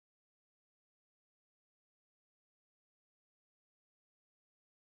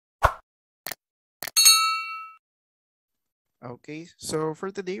Okay, so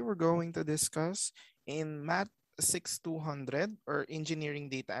for today, we're going to discuss in Math 6200 or Engineering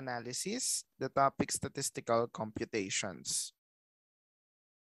Data Analysis, the topic Statistical Computations.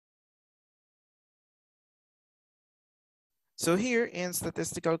 So here in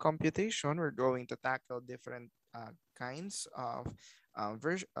Statistical Computation, we're going to tackle different kinds of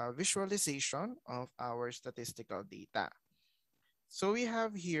visualization of our statistical data. So we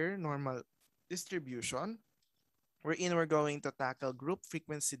have here normal distribution, wherein we're going to tackle group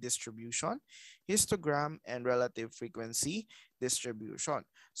frequency distribution, histogram, and relative frequency distribution.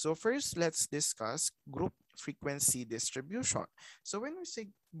 So first, let's discuss group frequency distribution. So when we say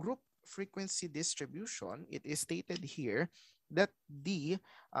group frequency distribution, it is stated here that the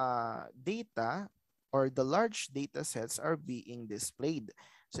data or the large data sets are being displayed.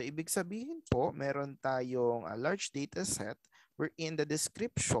 So ibig sabihin po, meron tayong large data set wherein the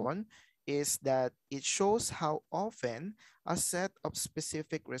description is that it shows how often a set of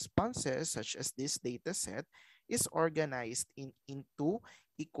specific responses, such as this data set, is organized into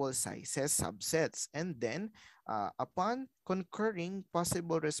equal sizes subsets. And then upon concurring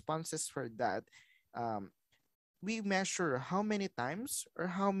possible responses for that, um, we measure how many times or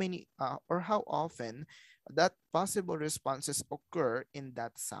how often that possible responses occur in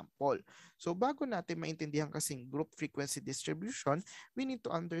that sample. So bago natin maintindihan kasing group frequency distribution, we need to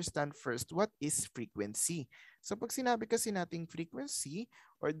understand first what is frequency. So pag sinabi kasi nating frequency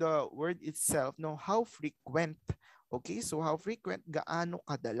or the word itself, no, how frequent. Okay, so how frequent, gaano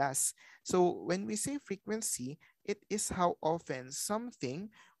kadalas. So when we say frequency, it is how often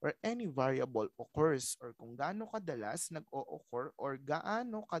something or any variable occurs or kung gaano kadalas nag-o-occur or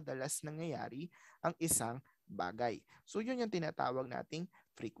gaano kadalas nangyayari ang isang bagay. So yun yung tinatawag nating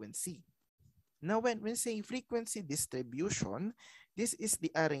frequency. Now when we say frequency distribution, this is the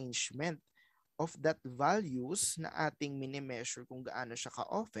arrangement of that values na ating minimeasure kung gaano siya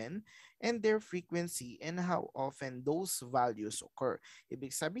ka-often and their frequency and how often those values occur. Ibig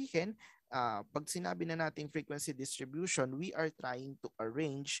sabihin, pag sinabi na nating frequency distribution, we are trying to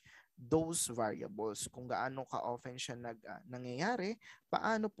arrange those variables. Kung gaano ka-often siya nangyayari,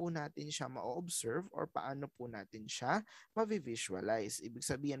 paano po natin siya ma-observe or paano po natin siya ma-visualize. Ibig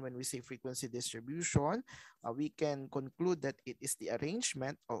sabihin, when we say frequency distribution, we can conclude that it is the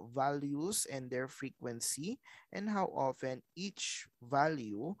arrangement of values and their frequency and how often each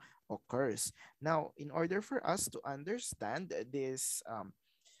value occurs. Now, in order for us to understand this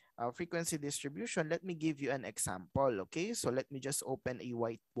frequency distribution, let me give you an example. Okay, so let me just open a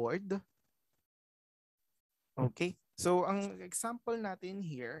whiteboard. Okay, so ang example natin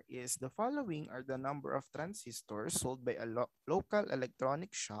here is the following are the number of transistors sold by a local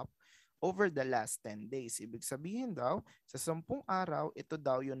electronic shop over the last 10 days. Ibig sabihin daw, sa 10 araw, ito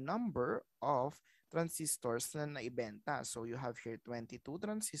daw yung number of transistors na naibenta. So you have here 22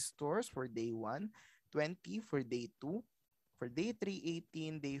 transistors for day 1, 20 for day 2, for day 3,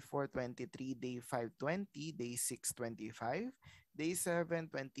 18, day 4, 23, day 5, 20, day 6, 25, day 7,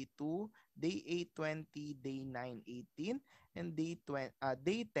 22, day 8, 20, day 9, 18, and day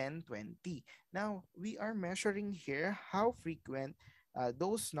 10, 20. Now, we are measuring here how frequent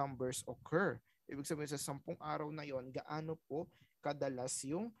those numbers occur. Ibig sabihin sa 10 araw na yon, gaano po kadalas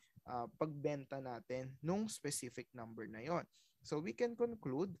yung pagbenta natin nung specific number na yon. So we can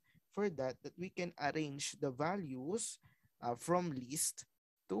conclude for that we can arrange the values from least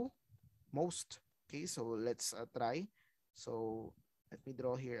to most. Okay, so let's try. So let me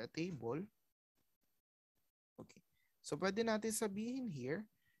draw here a table. Okay. So pwede natin sabihin here,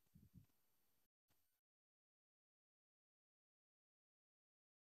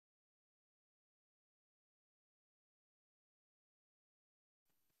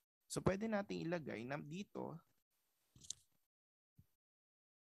 so pwede natin ilagay na dito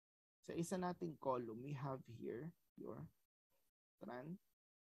sa isa nating column, we have here your transistors.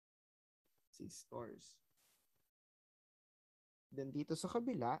 Then dito sa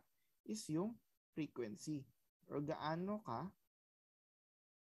kabila is yung frequency or gaano ka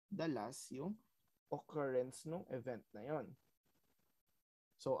dalas yung occurrence ng event na yon.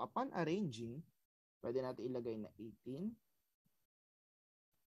 So upon arranging, pwede natin ilagay na 18,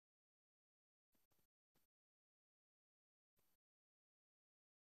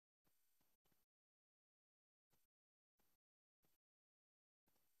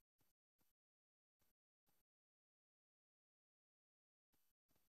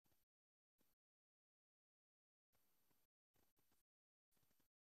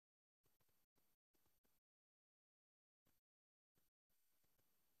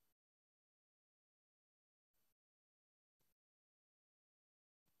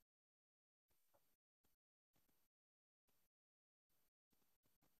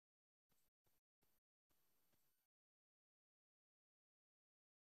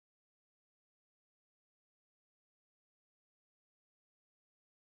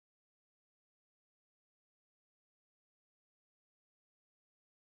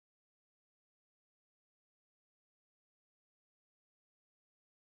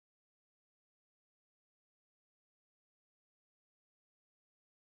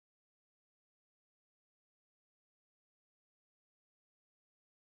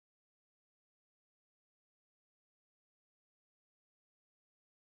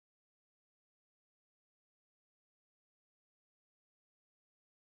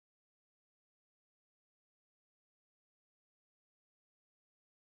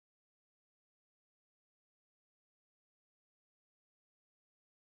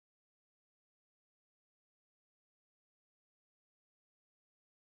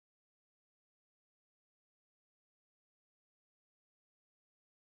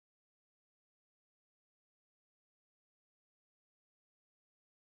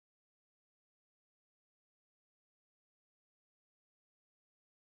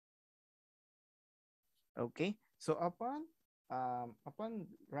 Okay? So upon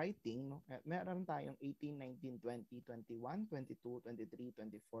writing, no, meron tayong 18, 19, 20, 21, 22, 23,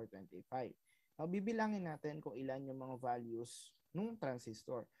 24, 25. Now, bibilangin natin kung ilan yung mga values ng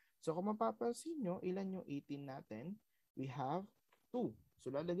transistor. So kung mapapansin nyo, ilan yung 18 natin? We have 2. So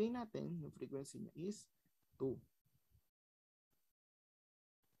lalagay natin, yung frequency niya is 2.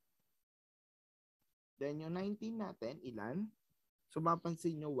 Then yung 19 natin, ilan? So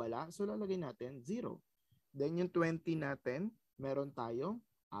mapansin nyo, wala. So lalagay natin 0. Then yung 20 natin, meron tayong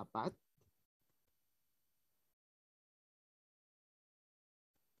 4.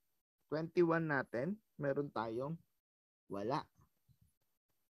 21 natin, meron tayong wala.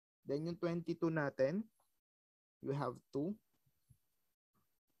 Then yung 22 natin, we have 2.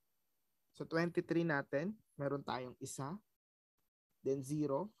 So 23 natin, meron tayong 1. Then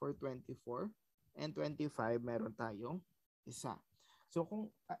 0 for 24. And 25, meron tayong 1. So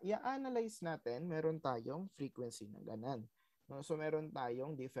kung i-analyze natin, meron tayong frequency na ganan. No? So meron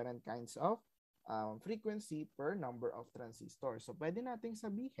tayong different kinds of frequency per number of transistors. So pwede nating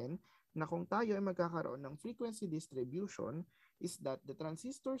sabihin na kung tayo ay magkakaroon ng frequency distribution is that the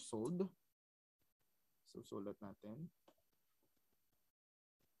transistor sold, so sulat natin,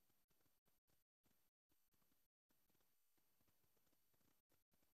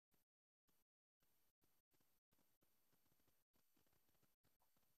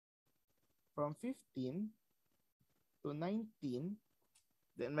 from 15 to 19,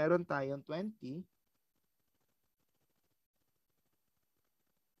 then meron tayong 20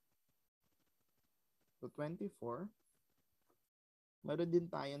 to 24, meron din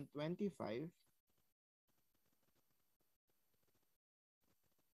tayong 25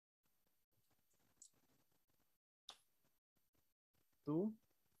 to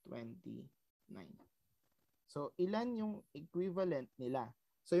 29. So, ilan yung equivalent nila?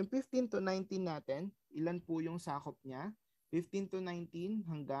 So, yung 15 to 19 natin, ilan po yung sakop niya? 15 to 19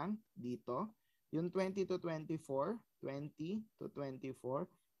 hanggang dito. Yung 20 to 24, 20 to 24,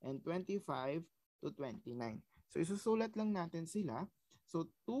 and 25 to 29. So, isusulat lang natin sila. So,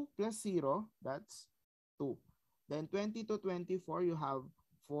 2 plus 0, that's 2. Then, 20 to 24, you have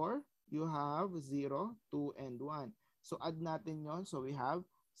 4, you have 0, 2, and 1. So, add natin yon. So, we have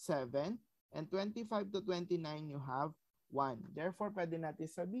 7. And 25 to 29, you have 1. Therefore, pwede natin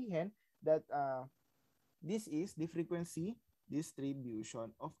sabihin that this is the frequency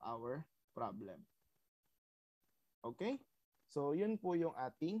distribution of our problem. Okay? So, yun po yung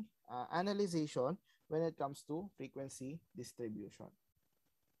ating analyzation when it comes to frequency distribution.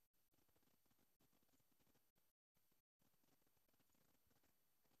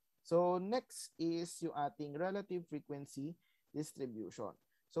 So, next is yung ating relative frequency distribution.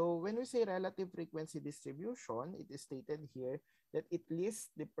 So, when we say relative frequency distribution, it is stated here that it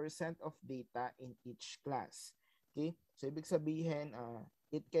lists the percent of data in each class. Okay? So, ibig sabihin,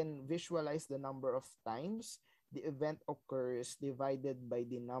 it can visualize the number of times the event occurs divided by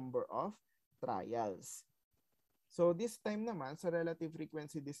the number of trials. So, this time naman, sa relative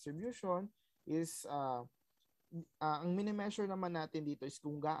frequency distribution is ang mini-measure naman natin dito is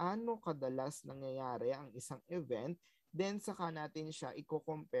kung gaano kadalas nangyayari ang isang event, then saka natin siya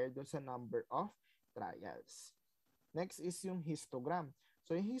i-compare doon sa number of trials. Next is yung histogram.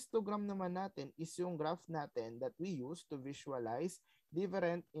 So yung histogram naman natin is yung graph natin that we use to visualize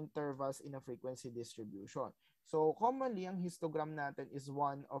different intervals in a frequency distribution. So commonly, ang histogram natin is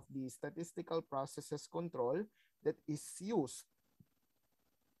one of the statistical processes control that is used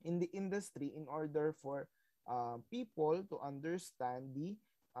in the industry in order for people to understand the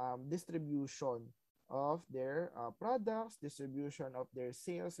distribution of their products, distribution of their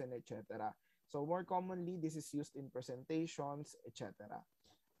sales, and etc. So more commonly, this is used in presentations, etc.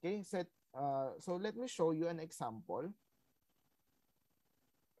 Okay, so let me show you an example.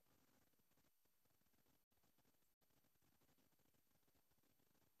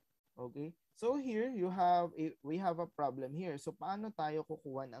 Okay, so here we have a problem here. So paano tayo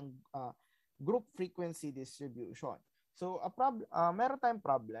kukuha ng group frequency distribution? So meron tayong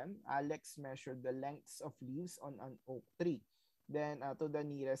problem. Alex measured the lengths of leaves on an oak tree. Then to the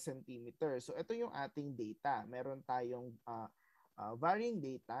nearest centimeter. So ito yung ating data. Meron tayong varying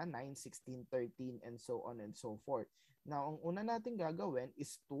data, 9, 16, 13, and so on and so forth. Now, ang una natin gagawin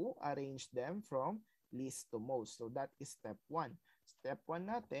is to arrange them from least to most. So that is step 1. Step 1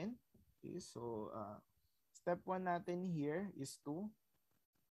 natin is, step 1 natin here is to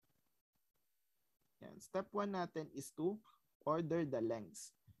step 1 natin is to order the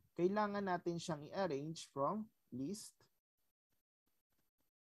lengths. Kailangan natin siyang i-arrange from least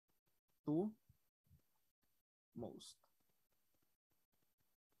to most.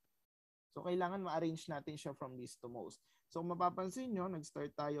 So, kailangan ma-arrange natin siya from least to most. So, mapapansin nyo,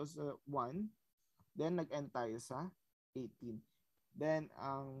 nag-start tayo sa 1, then nag-end tayo sa 18. Then,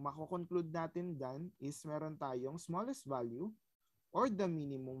 ang mako-conclude natin dyan is meron tayong smallest value or the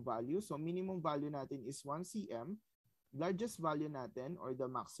minimum value. So, minimum value natin is 1 cm. Largest value natin or the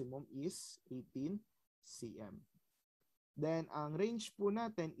maximum is 18 cm. Then, ang range po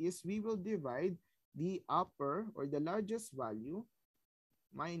natin is we will divide the upper or the largest value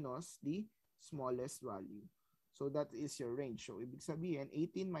minus the smallest value. So, that is your range. So, ibig sabihin,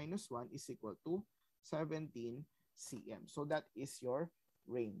 18 minus 1 is equal to 17 cm. So, that is your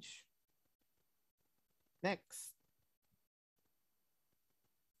range. Next.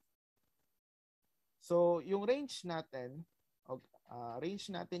 So, yung range natin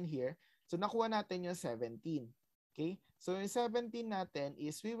here, so nakuha natin yung 17. Okay? So, yung 17 natin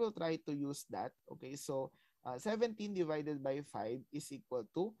is we will try to use that. Okay? So, 17 divided by 5 is equal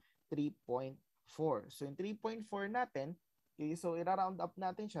to 3.4. So, yung 3.4 natin, okay, so ira-round up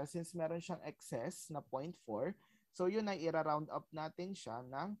natin siya since meron siyang excess na 0.4. So, yun ay ira-round up natin siya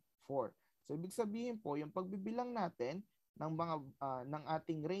ng 4. So, ibig sabihin po, yung pagbibilang natin ng mga ng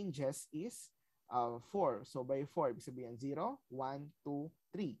ating ranges is 4. So, by 4, ibig sabihin 0, 1, 2,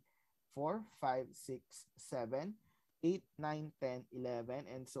 3, 4, 5, 6, 7, 8, 9, 10, 11,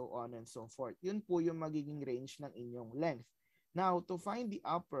 and so on and so forth. Yun po yung magiging range ng inyong length. Now, to find the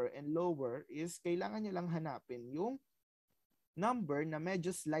upper and lower is kailangan nyo lang hanapin yung number na medyo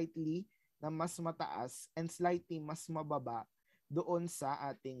slightly na mas mataas and slightly mas mababa doon sa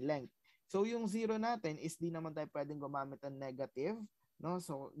ating length. So, yung 0 natin is di naman tayo pwedeng gumamit ng negative. No?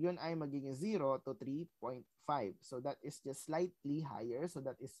 So, yun ay magiging 0 to 3.5. So, that is just slightly higher. So,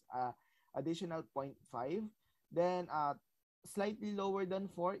 that is additional 0.5. Then, slightly lower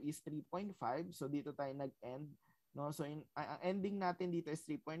than 4 is 3.5. So, dito tayo nag-end. No? So, ang ending natin dito is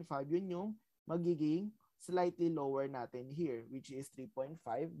 3.5. Yun yung magiging slightly lower natin here, which is 3.5.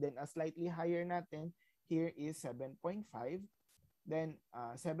 Then, a slightly higher natin here is 7.5. Then,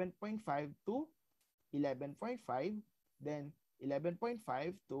 7.5 to 11.5. Then, 11.5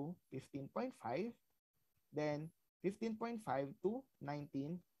 to 15.5, then 15.5 to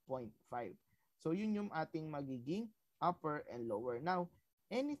 19.5. So, yun yung ating magiging upper and lower. Now,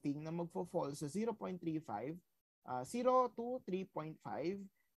 anything na magfo-fall sa 0.35, 0 to 3.5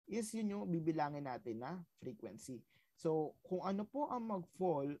 is yun yung bibilangin natin na frequency. So, kung ano po ang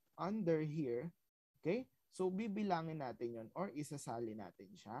mag-fall under here, okay? So, bibilangin natin yun or isasali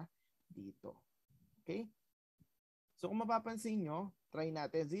natin siya dito. Okay? So, kung mapapansin nyo, try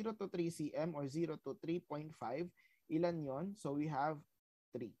natin 0 to 3 cm or 0 to 3.5. Ilan yon? So, we have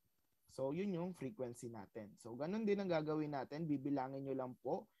 3. So, yun yung frequency natin. So, ganun din ang gagawin natin. Bibilangin nyo lang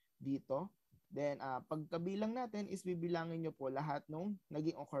po dito. Then, pagkabilang natin is bibilangin nyo po lahat ng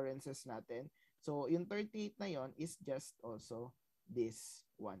naging occurrences natin. So, yung 38 na yon is just also this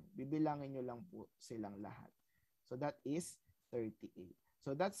one. Bibilangin nyo lang po silang lahat. So, that is 38.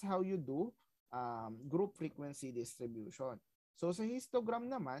 So, that's how you do group frequency distribution. So, sa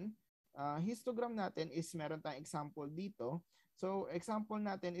histogram naman, histogram natin is meron tayong example dito. So, example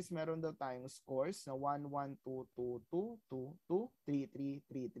natin is meron daw tayong scores na 1, 1, 2, 2, 2, 2, 2,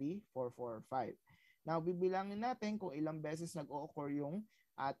 3, 3, 3, 3, 4, 4, 5. Now, bibilangin natin kung ilang beses nag-o-occur yung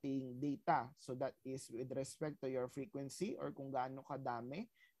ating data. So, that is with respect to your frequency or kung gaano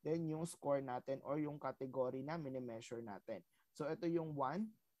kadami. Then, yung score natin or yung category na mini-measure natin. So, ito yung 1,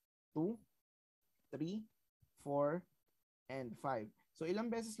 2, 3, 4, and 5. So,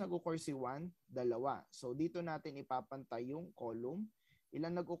 ilang beses nag-occur si 1? 2. So, dito natin ipapantay yung column.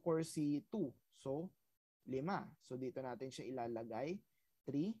 Ilang nag-occur si 2? So, 5. So, dito natin siya ilalagay.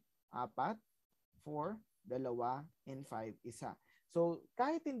 3, 4, 4, 2, and 5, 1. So,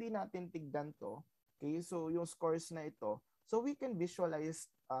 kahit hindi natin tigdan to, okay, so yung scores na ito, so we can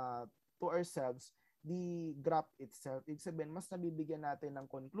visualize to ourselves the graph itself. Ibig sabihin, mas nabibigyan natin ng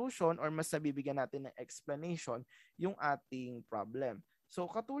conclusion or mas nabibigyan natin ng explanation yung ating problem. So,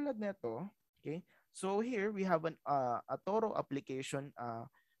 katulad nito, okay, so here we have a thorough application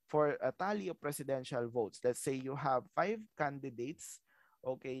for a tally of presidential votes. Let's say you have 5 candidates,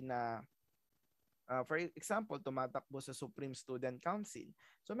 okay, na for example, tumatakbo sa Supreme Student Council.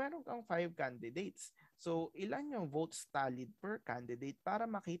 So, meron kang 5 candidates. So, ilan yung votes tallied per candidate para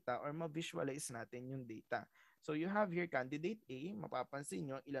makita or ma-visualize natin yung data. So, you have here candidate A. Mapapansin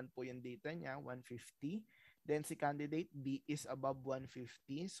nyo, ilan po yung data niya? 150. Then, si candidate B is above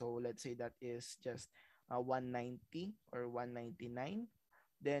 150. So, let's say that is just 190 or 199.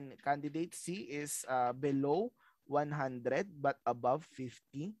 Then, candidate C is below 100 but above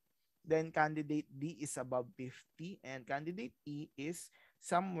 50. Then candidate D is above 50 and candidate E is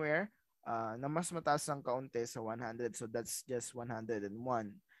somewhere na mas mataas ng kaunti sa 100. So that's just 101,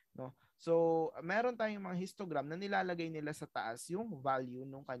 no? So meron tayong mga histogram na nilalagay nila sa taas yung value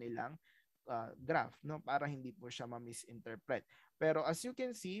ng kanilang graph, no, para hindi po siya ma-misinterpret. Pero as you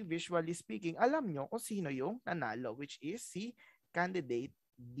can see, visually speaking, alam nyo kung sino yung nanalo, which is si candidate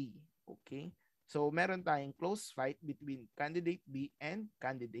B. Okay? So meron tayong close fight between candidate B and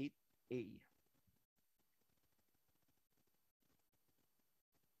candidate A.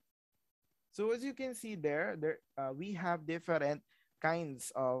 So as you can see there, we have different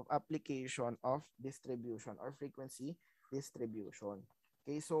kinds of application of distribution or frequency distribution.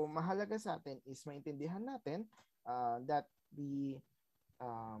 Okay, so mahalaga sa atin is maintindihan natin that the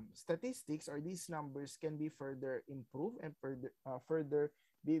statistics or these numbers can be further improved and further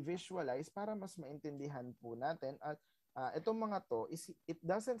be visualized para mas maintindihan po natin. At itong mga to is it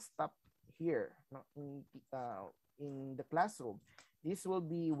doesn't stop here, no, in the classroom. This will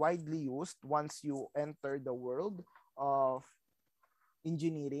be widely used once you enter the world of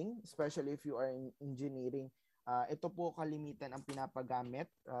engineering, especially if you are in engineering. Ito po kalimitan ang pinapagamit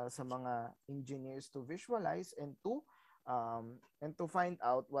sa mga engineers to visualize and to find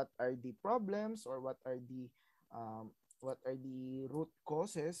out what are the problems or what are the root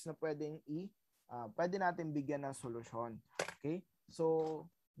causes na pwede natin bigyan ng solusyon. Okay? So,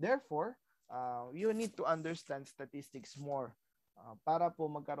 therefore, you need to understand statistics more para po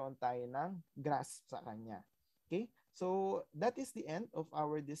magkaroon tayo ng grasp sa kanya. Okay? So, that is the end of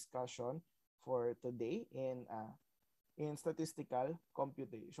our discussion for today in statistical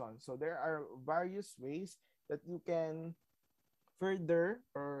computation. So, there are various ways that you can further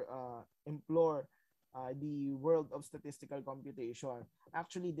or implore the world of statistical computation.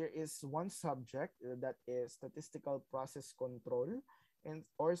 Actually, there is one subject that is statistical process control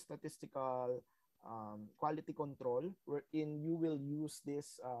or statistical quality control, wherein you will use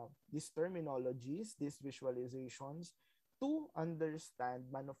these terminologies, these visualizations to understand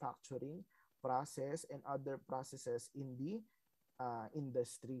manufacturing process and other processes in the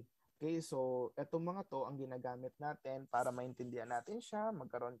industry. Okay, so etong mga to ang ginagamit natin para maintindihan natin siya,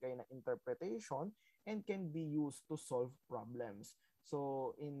 magkaroon kayo ng interpretation, and can be used to solve problems.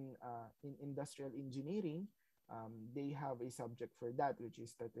 So in industrial engineering, they have a subject for that, which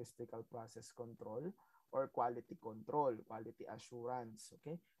is statistical process control or quality control, quality assurance.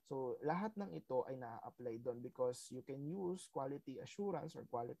 Okay? So lahat ng ito ay na-apply doon because you can use quality assurance or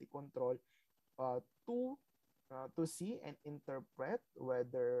quality control to see and interpret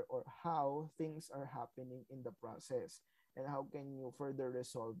whether or how things are happening in the process and how can you further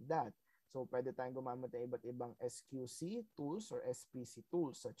resolve that. So, pwede tayong gumamit ng iba't ibang SQC tools or SPC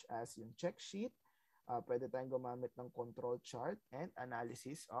tools such as yung check sheet. Pwede tayong gumamit ng control chart and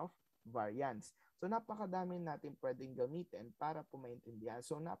analysis of variance. So, napakadami natin pwedeng gamitin para po maintindihan.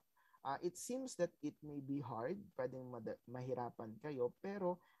 So, it seems that it may be hard, pwedeng mahirapan kayo,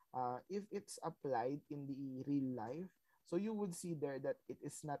 pero if it's applied in the real life, so you would see there that it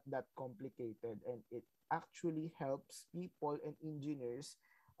is not that complicated and it actually helps people and engineers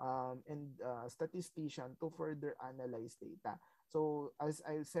and statistician to further analyze data. So as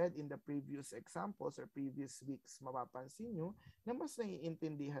I said in the previous examples or previous weeks, mapapansin nyo na mas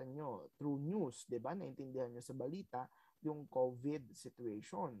naiintindihan nyo through news, di ba? Naiintindihan nyo sa balita yung COVID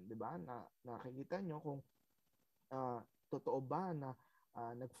situation, di ba? Nakikita nyo kung totoo ba na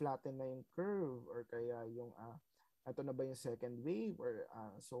nag-flatten na yung curve or kaya yung ito na ba yung second wave or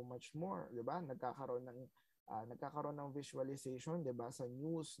so much more, 'di ba? Nagkakaroon ng visualization, 'di ba, sa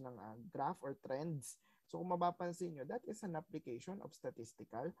news ng graph or trends. So kung mapapansin niyo, that is an application of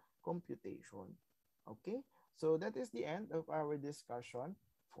statistical computation. Okay? So that is the end of our discussion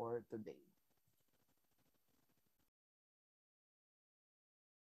for today.